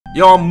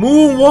Yo, I'm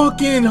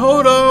moonwalking.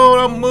 Hold on,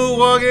 I'm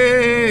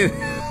moonwalking.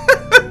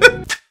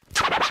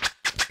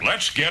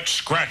 Let's get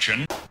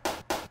scratching.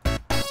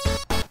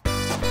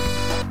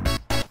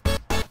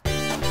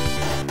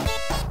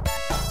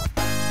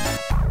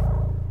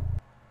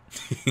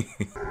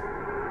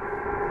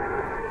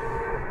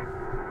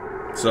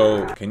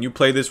 So, can you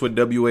play this with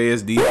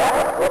WASD?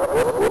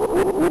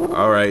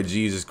 Alright,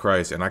 Jesus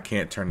Christ. And I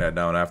can't turn that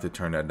down. I have to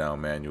turn that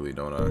down manually,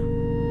 don't I?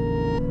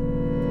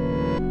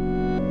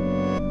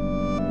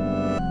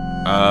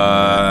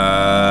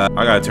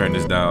 I gotta turn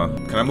this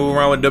down. Can I move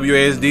around with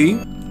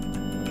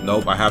WASD?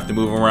 Nope, I have to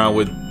move around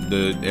with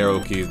the arrow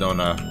keys, don't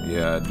I?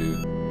 Yeah, I do.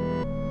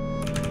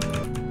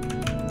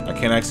 I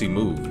can't actually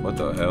move. What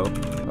the hell?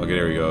 Okay,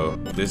 there we go.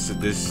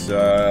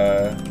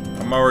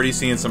 I'm already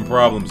seeing some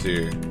problems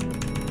here.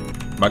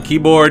 My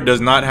keyboard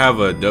does not have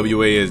a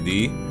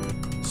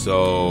WASD,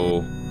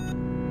 so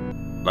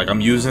like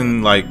I'm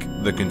using like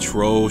the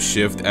Control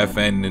Shift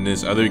FN in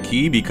this other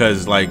key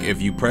because like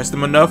if you press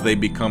them enough, they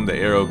become the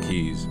arrow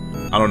keys.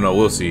 I don't know,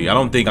 we'll see. I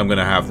don't think I'm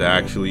gonna have to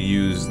actually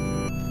use.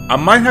 I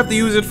might have to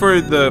use it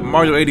for the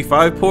Mario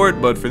 85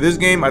 port, but for this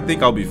game, I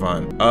think I'll be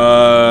fine.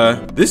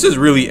 This is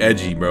really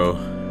edgy, bro.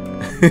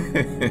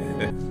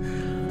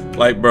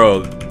 Like,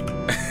 bro.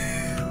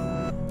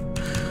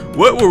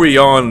 What were we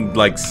on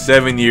like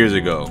 7 years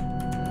ago?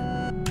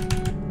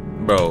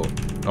 Bro,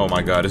 oh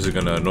my god, this is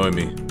gonna annoy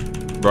me.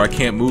 Bro, I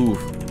can't move.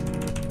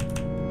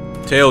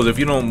 Tails, if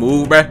you don't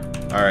move, bruh.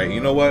 Alright,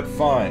 you know what?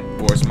 Fine.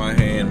 Force my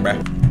hand,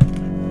 bruh.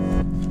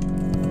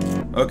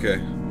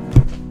 Okay.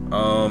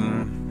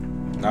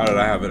 Now that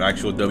I have an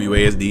actual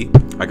WASD,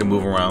 I can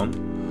move around.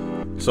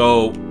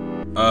 So,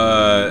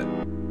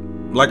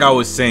 like I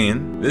was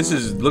saying, this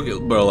is, look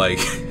at, bro, like...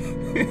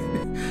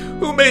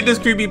 Who made this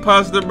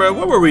creepypasta, bro?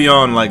 What were we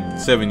on like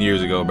 7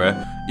 years ago, bro?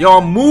 Yo,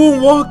 I'm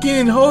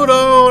moonwalking. Hold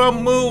on,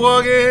 I'm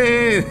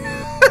moonwalking.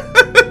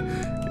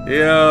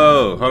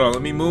 Yo, hold on.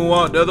 Let me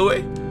moonwalk the other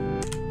way.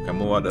 Can I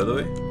moonwalk the other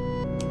way?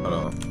 Hold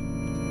on.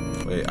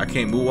 Wait, I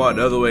can't moonwalk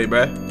the other way,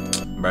 bruh.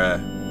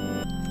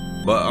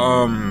 But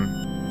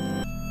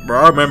bro,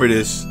 I remember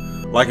this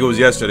like it was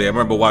yesterday. I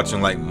remember watching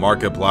like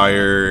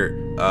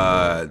Markiplier,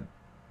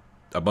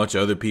 a bunch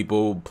of other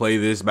people play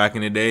this back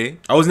in the day.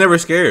 I was never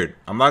scared.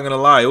 I'm not gonna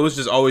lie. It was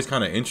just always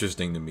kind of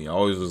interesting to me. I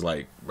always was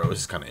like, bro, this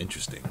is kind of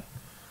interesting.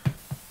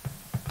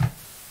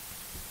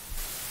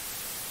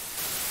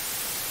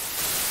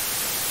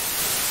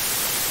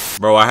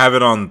 Bro, I have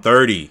it on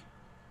 30.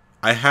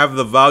 I have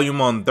the volume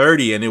on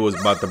 30 and it was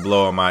about to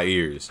blow on my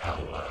ears.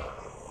 Hello.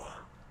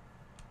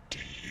 Do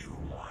you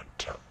want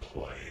to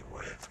play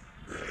with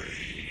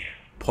me?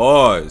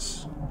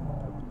 Pause.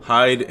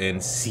 Hide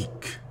and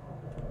seek.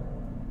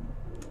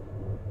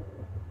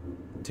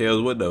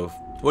 Tails, what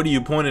are you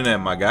pointing at,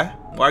 my guy?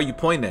 Why are you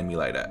pointing at me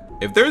like that?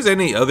 If there's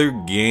any other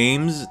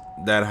games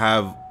that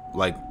have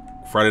like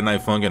Friday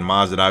Night Funkin'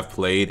 mods that I've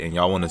played and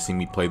y'all want to see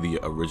me play the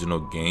original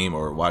game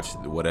or watch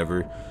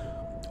whatever,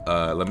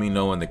 let me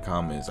know in the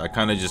comments. I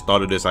kind of just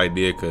thought of this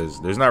idea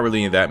because there's not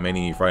really that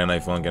many Friday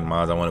Night Funkin'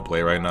 mods I want to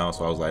play right now.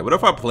 So I was like, what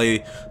if I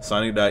play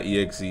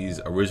Sonic.exe's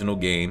original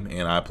game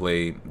and I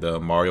play the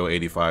Mario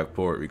 85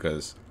 port?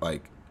 Because,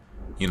 like,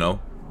 you know,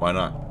 why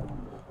not?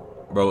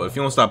 Bro, if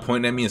you don't stop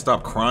pointing at me and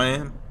stop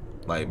crying,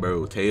 like,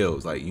 bro,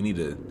 Tails, like, you need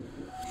to,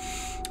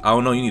 I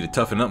don't know, you need to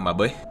toughen up, my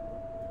boy.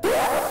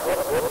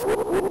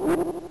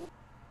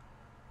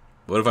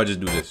 What if I just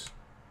do this?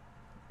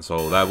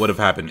 So that would have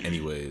happened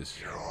anyways.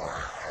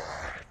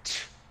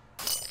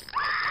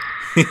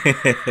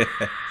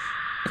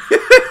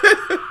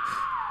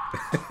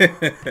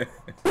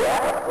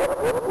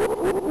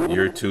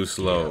 You're too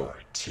slow.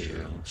 You're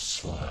too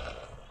slow.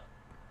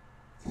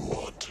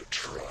 Want to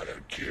try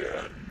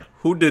again?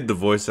 Who did the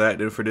voice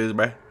acting for this,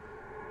 bruh?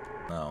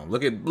 No,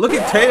 look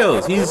at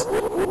Tails.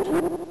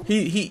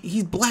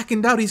 He's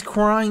blackened out. He's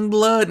crying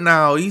blood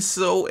now. He's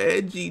so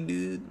edgy,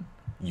 dude.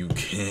 You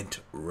can't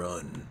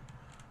run.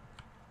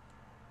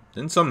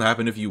 Didn't something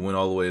happen if you went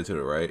all the way to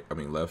the right? I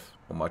mean left.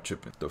 Am I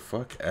tripping? The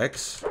fuck?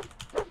 X?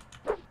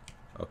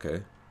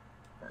 Okay.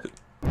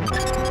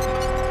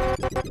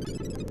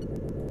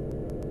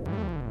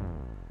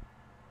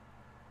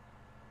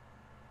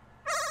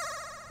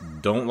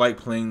 Don't like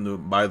playing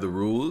by the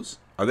rules.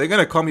 Are they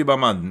gonna call me by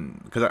my?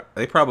 Because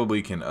they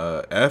probably can.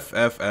 F.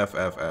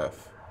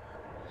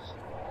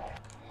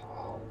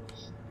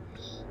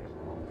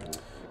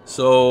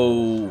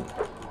 So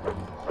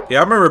yeah,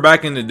 I remember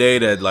back in the day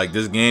that like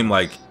this game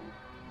like.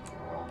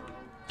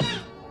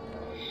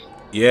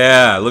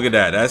 Yeah, look at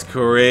that. That's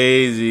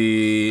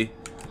crazy.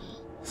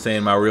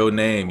 Saying my real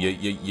name.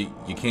 You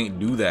can't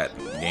do that,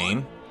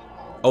 game.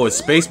 Oh,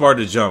 it's spacebar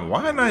to jump.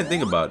 Why didn't I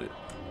think about it?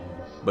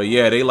 But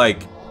yeah, they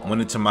like went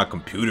into my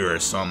computer or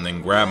something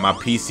and grabbed my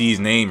PC's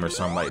name or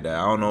something like that.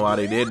 I don't know why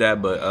they did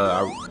that, but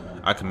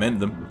I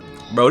commend them.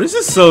 Bro, this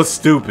is so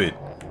stupid.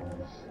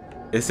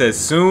 It says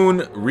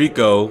soon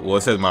Riqo, well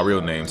it says my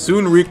real name.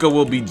 Soon Riqo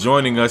will be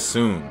joining us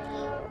soon.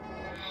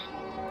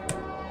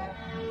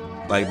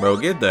 Like, bro,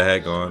 get the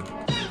heck on.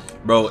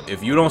 Bro,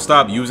 if you don't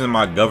stop using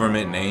my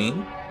government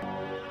name,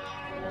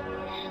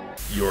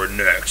 You're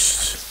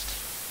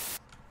next.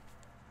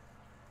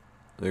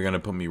 They're gonna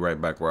put me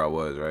right back where I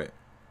was, right?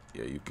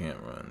 Yeah, you can't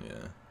run,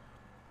 yeah.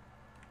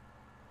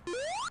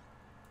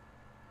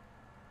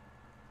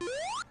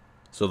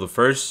 So the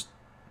first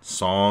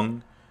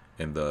song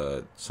in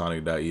the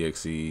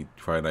Sonic.exe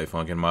Friday Night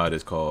Funkin' mod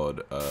is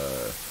called,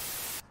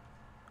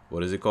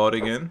 what is it called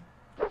again?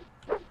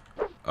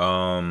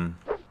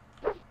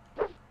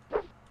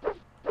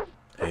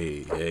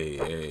 Hey.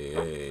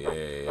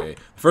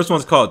 The first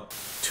one's called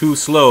Too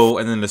Slow,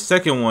 and then the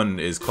second one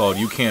is called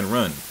You Can't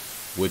Run,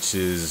 which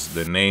is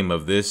the name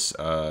of this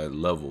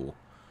level.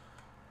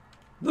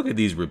 Look at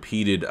these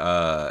repeated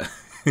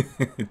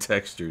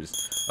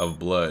textures of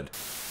blood.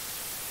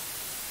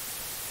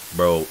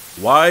 Bro,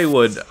 why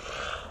would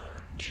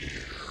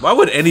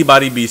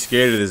anybody be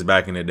scared of this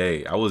back in the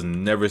day? I was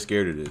never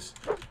scared of this.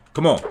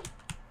 Come on.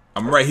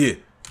 I'm right here.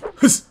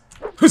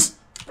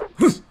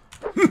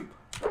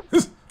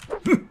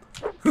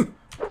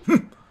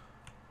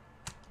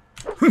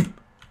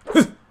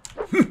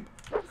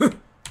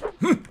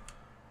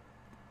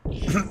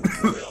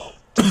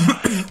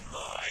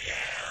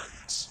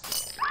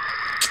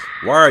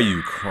 Why are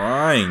you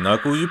crying,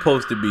 Knuckles? You're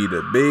supposed to be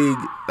the big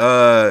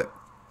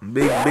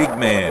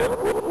man.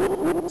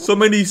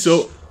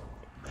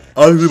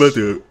 I was about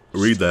to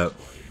read that.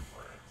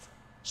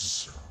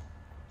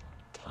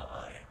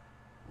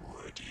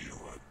 Would you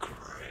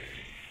agree?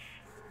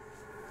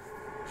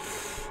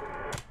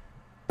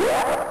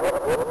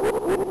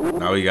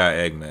 Now we got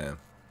Eggman.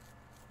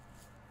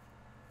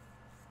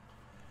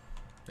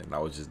 And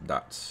now it's just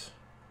dots.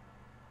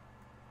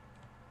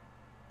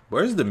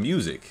 Where's the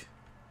music?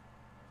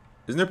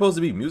 Isn't there supposed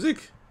to be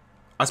music?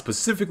 I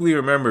specifically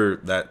remember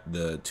that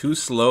the Too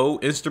Slow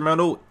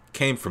instrumental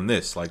came from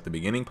this, like the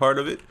beginning part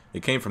of it.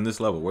 It came from this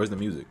level. Where's the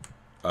music?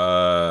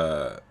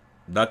 Dr.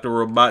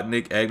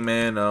 Robotnik,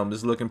 Eggman, this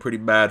is looking pretty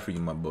bad for you,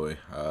 my boy.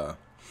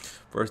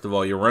 First of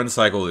all, your run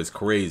cycle is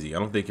crazy. I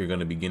don't think you're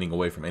gonna be getting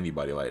away from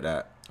anybody like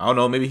that. I don't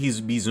know. Maybe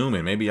he's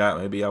zooming. Maybe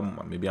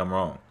I'm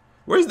wrong.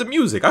 Where's the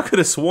music? I could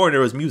have sworn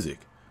there was music,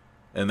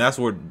 and that's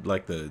where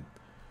like the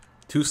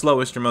Too Slow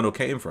instrumental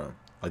came from.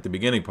 Like the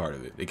beginning part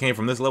of it. It came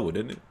from this level,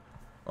 didn't it?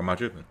 Or am I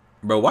tripping?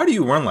 Bro, why do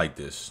you run like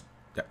this?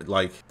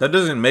 Like, that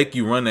doesn't make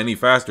you run any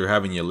faster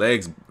having your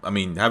legs,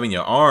 having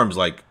your arms,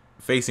 like,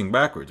 facing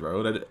backwards,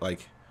 bro.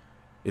 Like,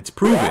 it's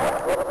proven.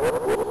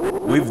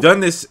 We've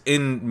done this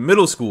in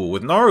middle school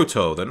with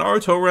Naruto. The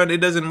Naruto run, it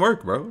doesn't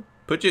work, bro.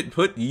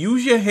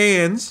 Use your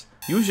hands,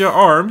 use your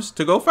arms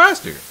to go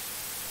faster.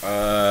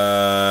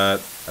 I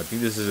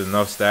think this is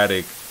enough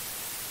static.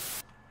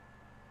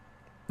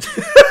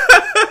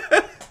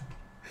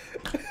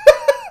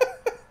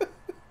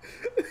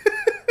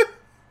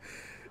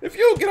 If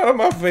you don't get out of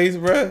my face,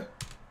 bruh.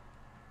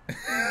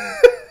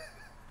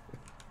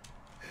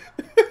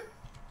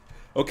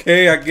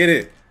 Okay, I get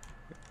it.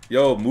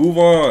 Yo, move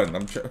on.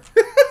 I'm trying.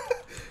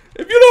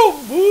 If you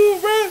don't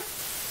move, bruh.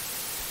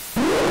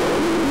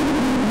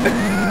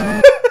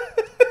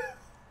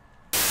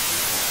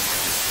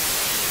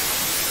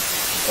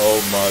 Oh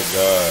my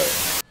god.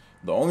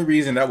 The only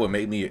reason that would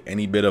make me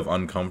any bit of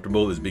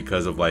uncomfortable is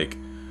because of like.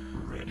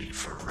 Ready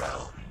for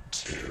round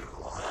 2.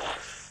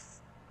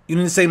 You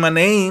didn't say my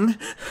name,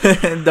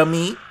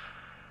 dummy.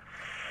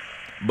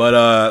 But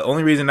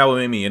only reason that would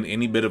make me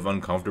any bit of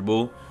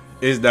uncomfortable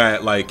is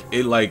that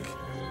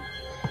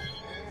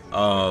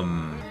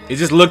it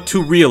just looked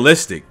too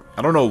realistic.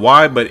 I don't know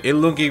why, but it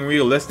looking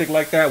realistic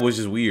like that was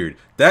just weird.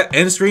 That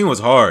end screen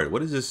was hard.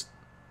 What is this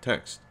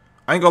text?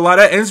 I ain't gonna lie,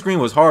 that end screen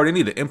was hard. They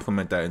need to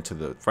implement that into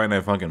the Friday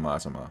Night Funkin'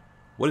 mod somehow.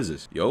 What is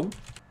this? Yo?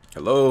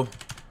 Hello?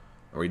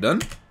 Are we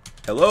done?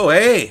 Hello,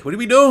 hey, what are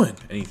we doing?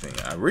 Anything?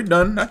 We're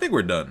done. I think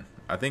we're done.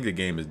 I think the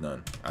game is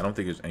done. I don't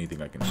think there's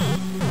anything I can do.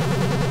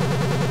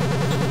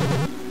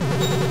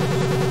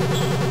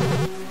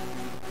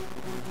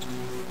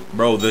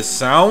 Bro, the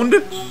sound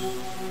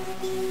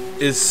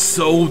is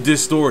so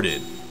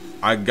distorted.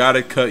 I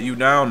gotta cut you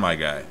down, my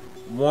guy.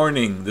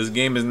 Warning, this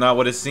game is not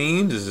what it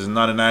seems. This is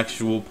not an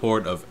actual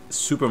port of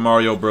Super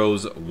Mario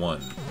Bros.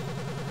 1.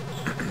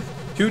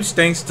 Huge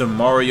thanks to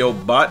Mario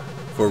Bot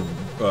for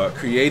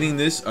creating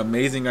this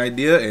amazing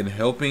idea and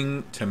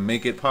helping to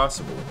make it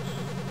possible.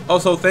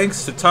 Also,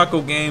 thanks to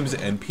Taco Games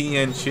and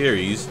PN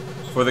Cherries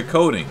for the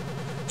coding,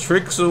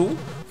 Trixel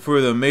for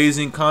the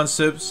amazing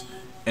concepts,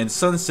 and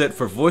Sunset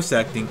for voice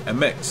acting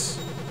MX.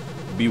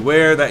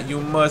 Beware that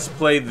you must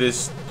play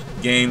this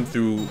game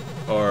beware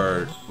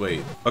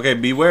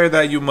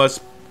that you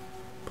must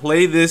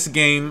play this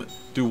game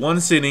through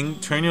one sitting,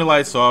 turn your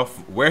lights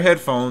off, wear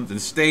headphones,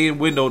 and stay in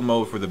windowed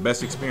mode for the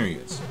best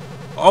experience.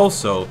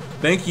 Also,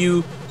 thank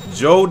you,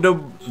 Joe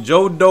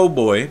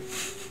Doughboy,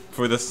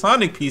 for the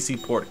Sonic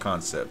PC port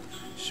concept.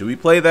 Should we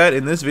play that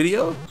in this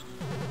video?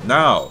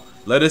 Now,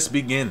 let us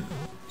begin.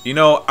 You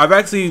know, I've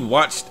actually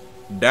watched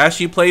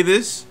Dashi play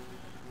this,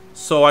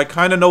 so I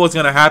kind of know what's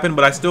gonna happen,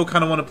 but I still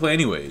kind of want to play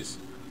anyways.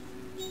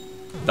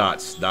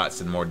 Dots,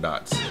 and more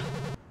dots.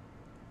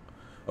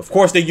 Of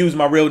course they use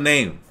my real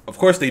name. Of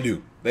course they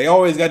do. They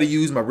always got to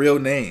use my real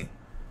name.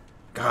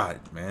 God,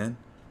 man.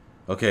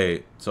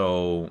 Okay,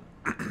 so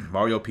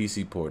Mario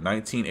PC port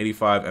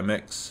 1985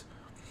 MX.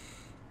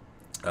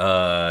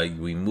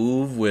 We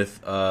move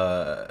with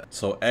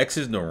so X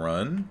is the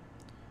run.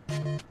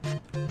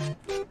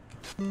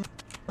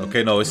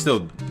 Okay, no, it's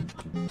still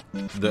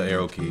the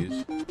arrow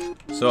keys.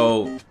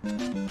 So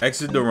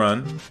X is the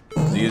run,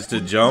 Z is to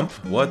jump.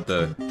 What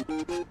the?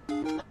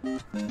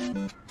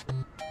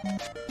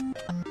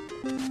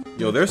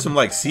 Yo, there's some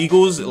like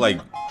seagulls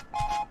like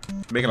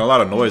making a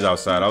lot of noise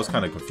outside. I was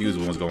kind of confused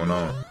with what's going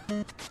on.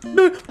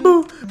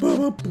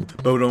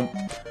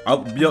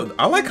 Yo,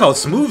 I like how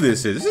smooth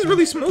this is. This is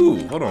really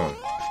smooth. Hold on.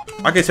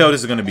 I can tell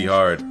this is gonna be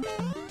hard.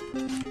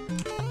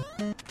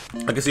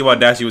 I can see why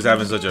Dashi was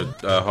having such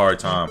a hard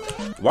time.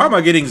 Why am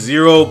I getting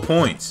 0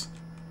 points?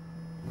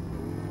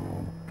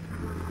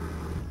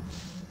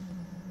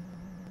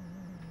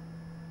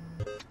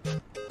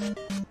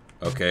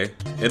 Okay.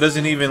 It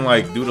doesn't even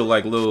like do the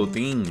like little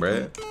thing,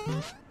 bruh.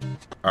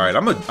 Alright,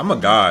 I'm a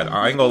god.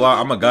 I ain't gonna lie,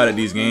 I'm a god at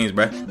these games,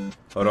 bruh.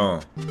 Hold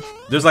on.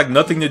 There's like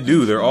nothing to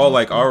do. They're all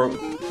like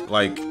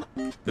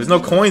there's no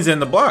coins in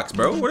the blocks,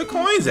 bro. Where the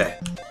coins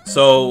at?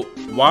 So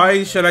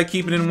why should I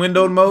keep it in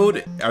windowed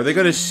mode? Are they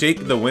gonna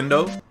shake the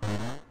window?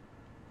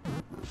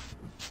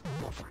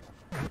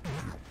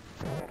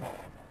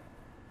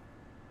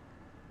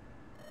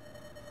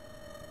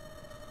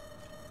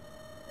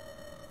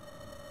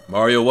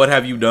 Mario, what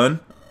have you done?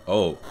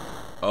 Oh.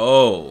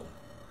 Oh.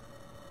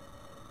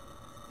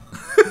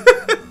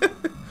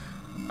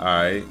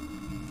 Alright.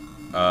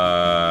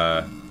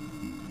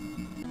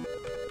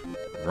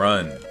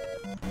 Run.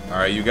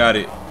 Alright, you got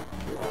it.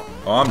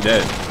 Oh, I'm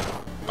dead.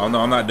 Oh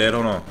no, I'm not dead.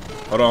 Hold on.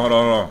 Hold on, hold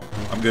on, hold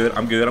on. I'm good,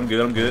 I'm good, I'm good,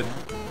 I'm good.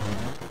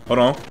 Hold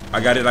on. I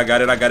got it, I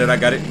got it, I got it, I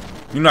got it.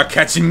 You're not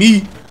catching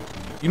me.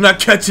 You're not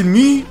catching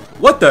me.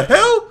 What the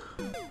hell?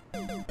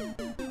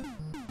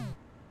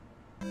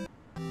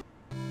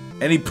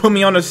 And he put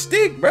me on a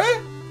stick,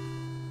 bruh.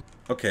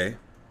 Okay.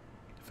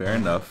 Fair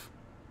enough.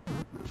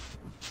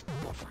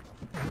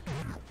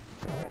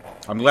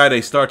 I'm glad they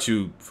start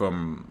you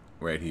from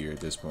right here at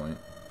this point.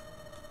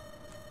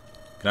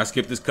 Can I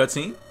skip this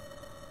cutscene?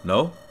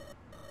 No?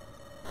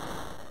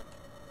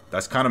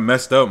 That's kind of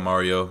messed up,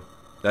 Mario.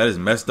 That is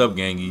messed up,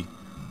 Gangy.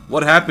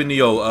 What happened to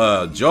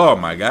your jaw,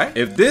 my guy?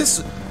 If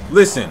this...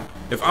 Listen,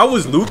 if I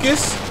was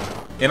Lucas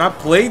and I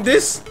played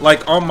this,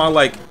 like, on my,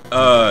 like,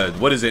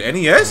 what is it,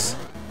 NES?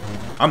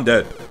 I'm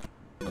dead.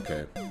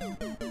 Okay.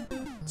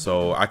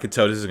 So, I could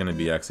tell this is gonna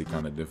be actually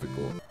kind of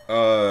difficult.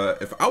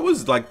 If I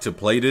was, like, to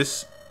play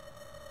this,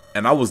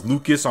 and I was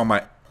Lucas on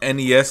my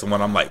NES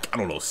when I'm, like, I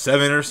don't know,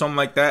 7 or something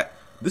like that,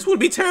 this would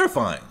be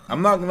terrifying.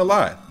 I'm not gonna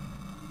lie.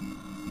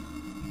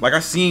 Like, I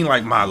seen,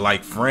 like, my,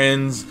 like,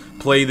 friends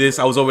play this.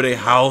 I was over their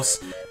house,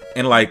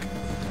 and, like,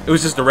 it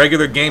was just a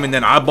regular game, and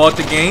then I bought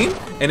the game,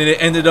 and then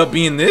it ended up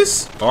being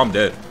this. Oh, I'm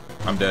dead.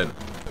 I'm dead.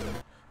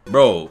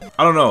 Bro,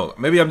 I don't know.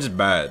 Maybe I'm just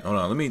bad. Hold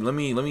on. Let me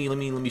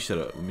shut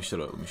up. Let me shut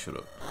up. Let me shut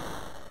up.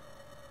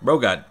 Bro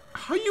got...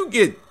 How you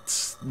get...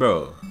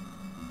 Bro.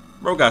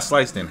 Bro got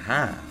sliced in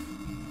half.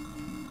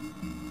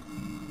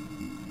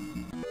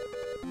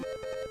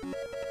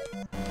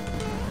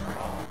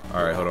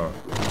 Alright, hold on.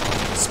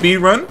 Speed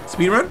run?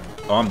 Speed run?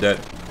 Oh, I'm dead.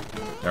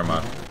 Never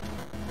mind.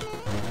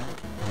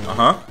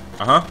 Uh-huh.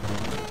 Uh-huh.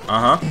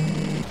 Uh-huh.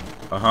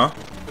 Uh-huh.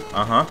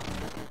 Uh-huh.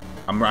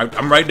 I'm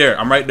right there.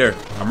 I'm right there.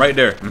 I'm right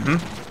there.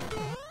 Mm-hmm.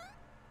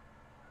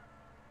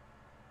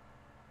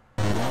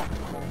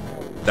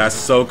 That's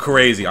so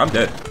crazy. I'm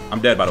dead. I'm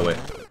dead, by the way.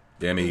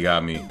 Damn it, he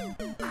got me.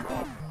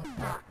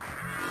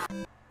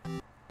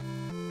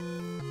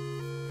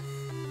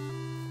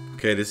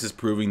 Okay, this is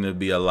proving to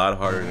be a lot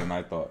harder than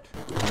I thought.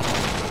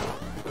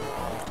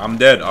 I'm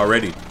dead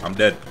already. I'm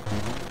dead.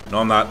 No,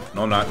 I'm not.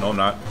 No, I'm not. No, I'm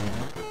not.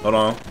 Hold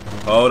on.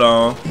 Hold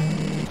on.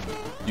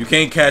 You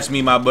can't catch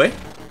me, my boy.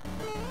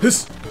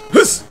 Hiss.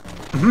 Hiss.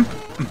 Mm-hmm.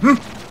 Mm-hmm.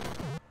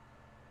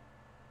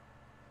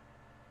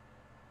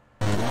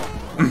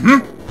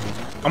 Mm-hmm.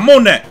 I'm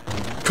on that.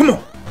 Come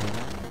on.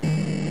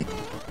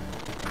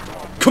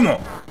 Come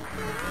on.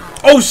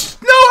 Oh,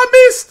 no, I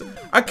missed.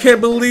 I can't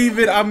believe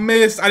it. I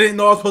missed. I didn't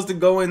know I was supposed to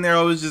go in there.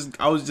 I was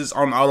just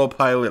on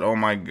autopilot. Oh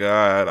my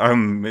god. I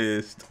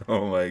missed.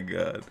 Oh my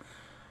god.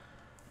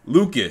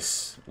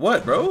 Lucas.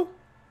 What, bro?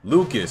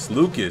 Lucas.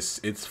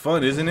 It's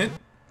fun, isn't it?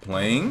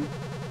 Playing.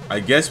 I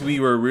guess we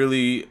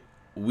really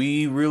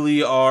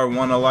are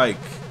one alike.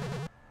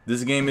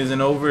 This game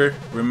isn't over.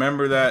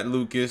 Remember that,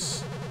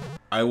 Lucas.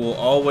 I will.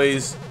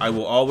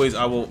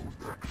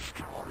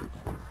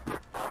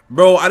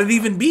 Bro, I didn't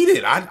even beat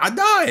it. I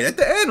died at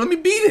the end. Let me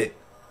beat it.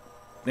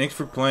 Thanks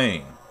for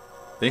playing.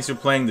 Thanks for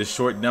playing the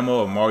short demo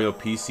of Mario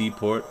PC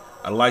port.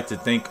 I'd like to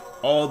thank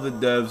all the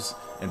devs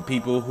and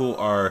people who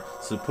are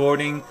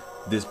supporting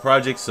this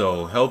project,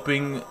 so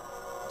helping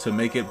to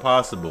make it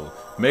possible.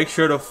 Make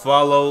sure to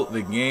follow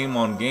the game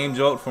on Game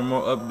Jolt for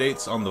more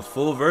updates on the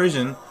full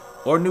version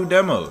or new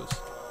demos.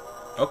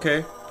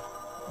 Okay,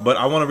 but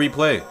I want to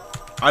replay.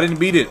 I didn't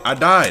beat it. I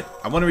died.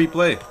 I want to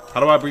replay.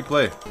 How do I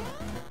replay?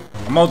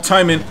 I'm on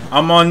timing.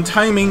 I'm on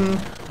timing.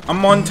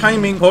 I'm on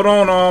timing. Hold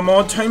on. I'm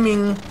on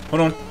timing.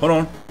 Hold on. Hold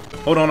on.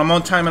 Hold on, I'm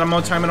on timing, I'm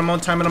on timing, I'm on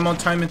timing, I'm on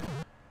timing.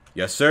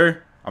 Yes,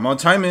 sir. I'm on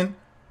timing.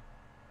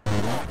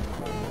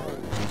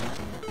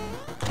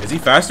 Is he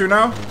faster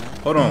now?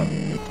 Hold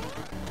on.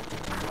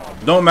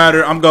 Don't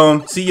matter, I'm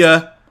going. See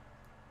ya.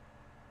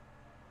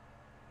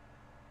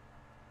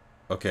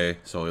 Okay,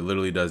 so it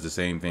literally does the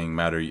same thing,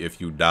 matter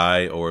if you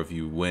die or if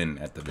you win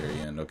at the very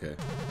end. Okay.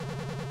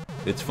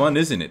 It's fun,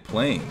 isn't it,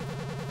 playing?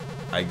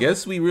 I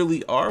guess we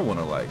really are one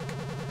alike.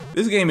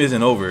 This game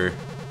isn't over.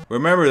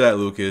 Remember that,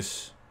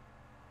 Lucas.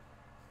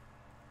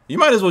 You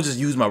might as well just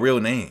use my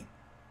real name.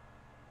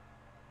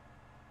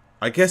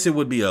 I guess it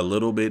would be a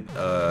little bit,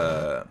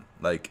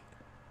 like,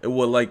 it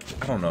would, like,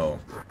 I don't know.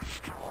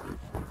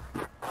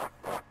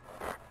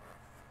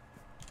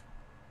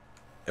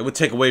 It would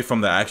take away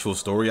from the actual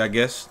story, I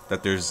guess,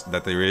 that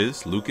there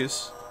is,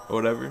 Lucas, or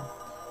whatever.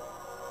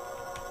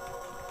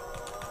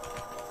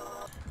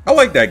 I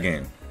like that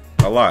game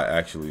a lot,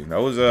 actually.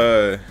 That was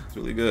it's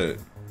really good.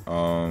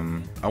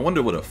 I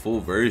wonder what a full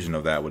version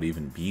of that would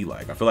even be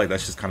like. I feel like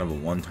that's just kind of a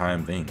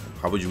one-time thing.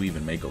 How would you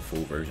even make a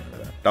full version of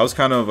that? That was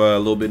kind of a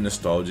little bit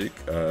nostalgic.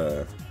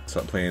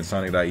 Playing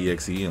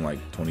Sonic.exe in like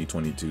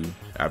 2022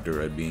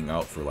 after it being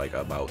out for like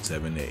about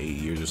 7 to 8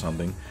 years or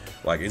something.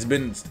 Like it's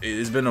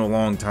been a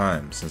long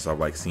time since I've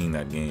like seen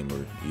that game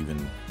or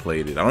even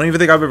played it. I don't even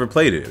think I've ever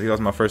played it. I think that was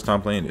my first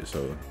time playing it.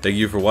 So thank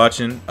you for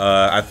watching.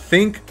 I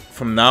think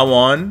from now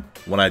on,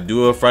 when I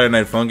do a Friday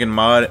Night Funkin'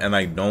 mod and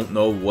I don't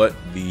know what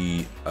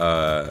the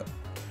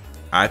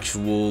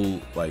actual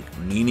like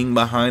meaning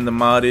behind the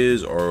mod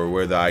is or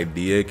where the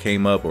idea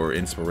came up or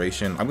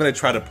inspiration, I'm gonna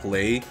try to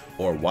play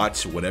or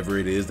watch whatever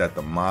it is that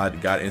the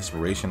mod got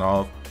inspiration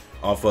off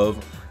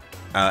of.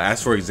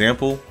 As for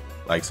example,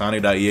 like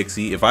Sonic.exe,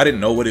 if I didn't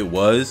know what it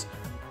was,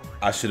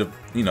 I should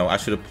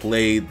have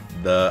played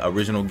the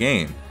original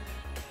game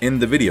in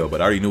the video,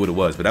 but I already knew what it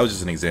was. But that was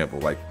just an example,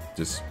 like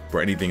just for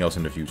anything else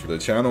in the future. The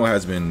channel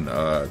has been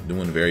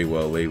doing very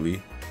well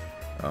lately.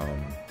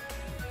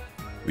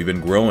 We've been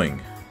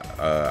growing.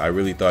 I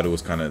really thought it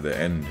was kind of the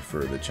end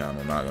for the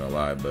channel, not gonna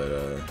lie,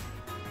 but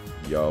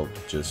y'all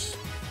just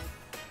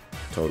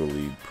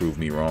totally proved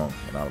me wrong,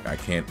 and I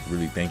can't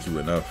really thank you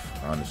enough,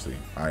 honestly.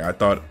 I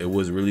thought it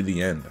was really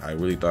the end. I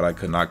really thought I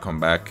could not come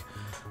back,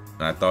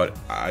 and I thought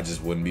I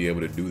just wouldn't be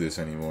able to do this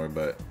anymore,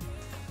 but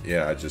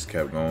yeah, I just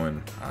kept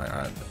going.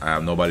 I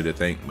have nobody to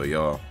thank but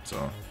y'all,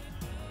 so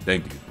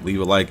thank you.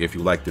 Leave a like if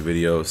you liked the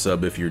video,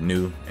 sub if you're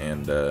new,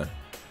 and I'm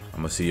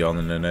gonna see y'all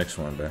in the next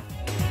one, man.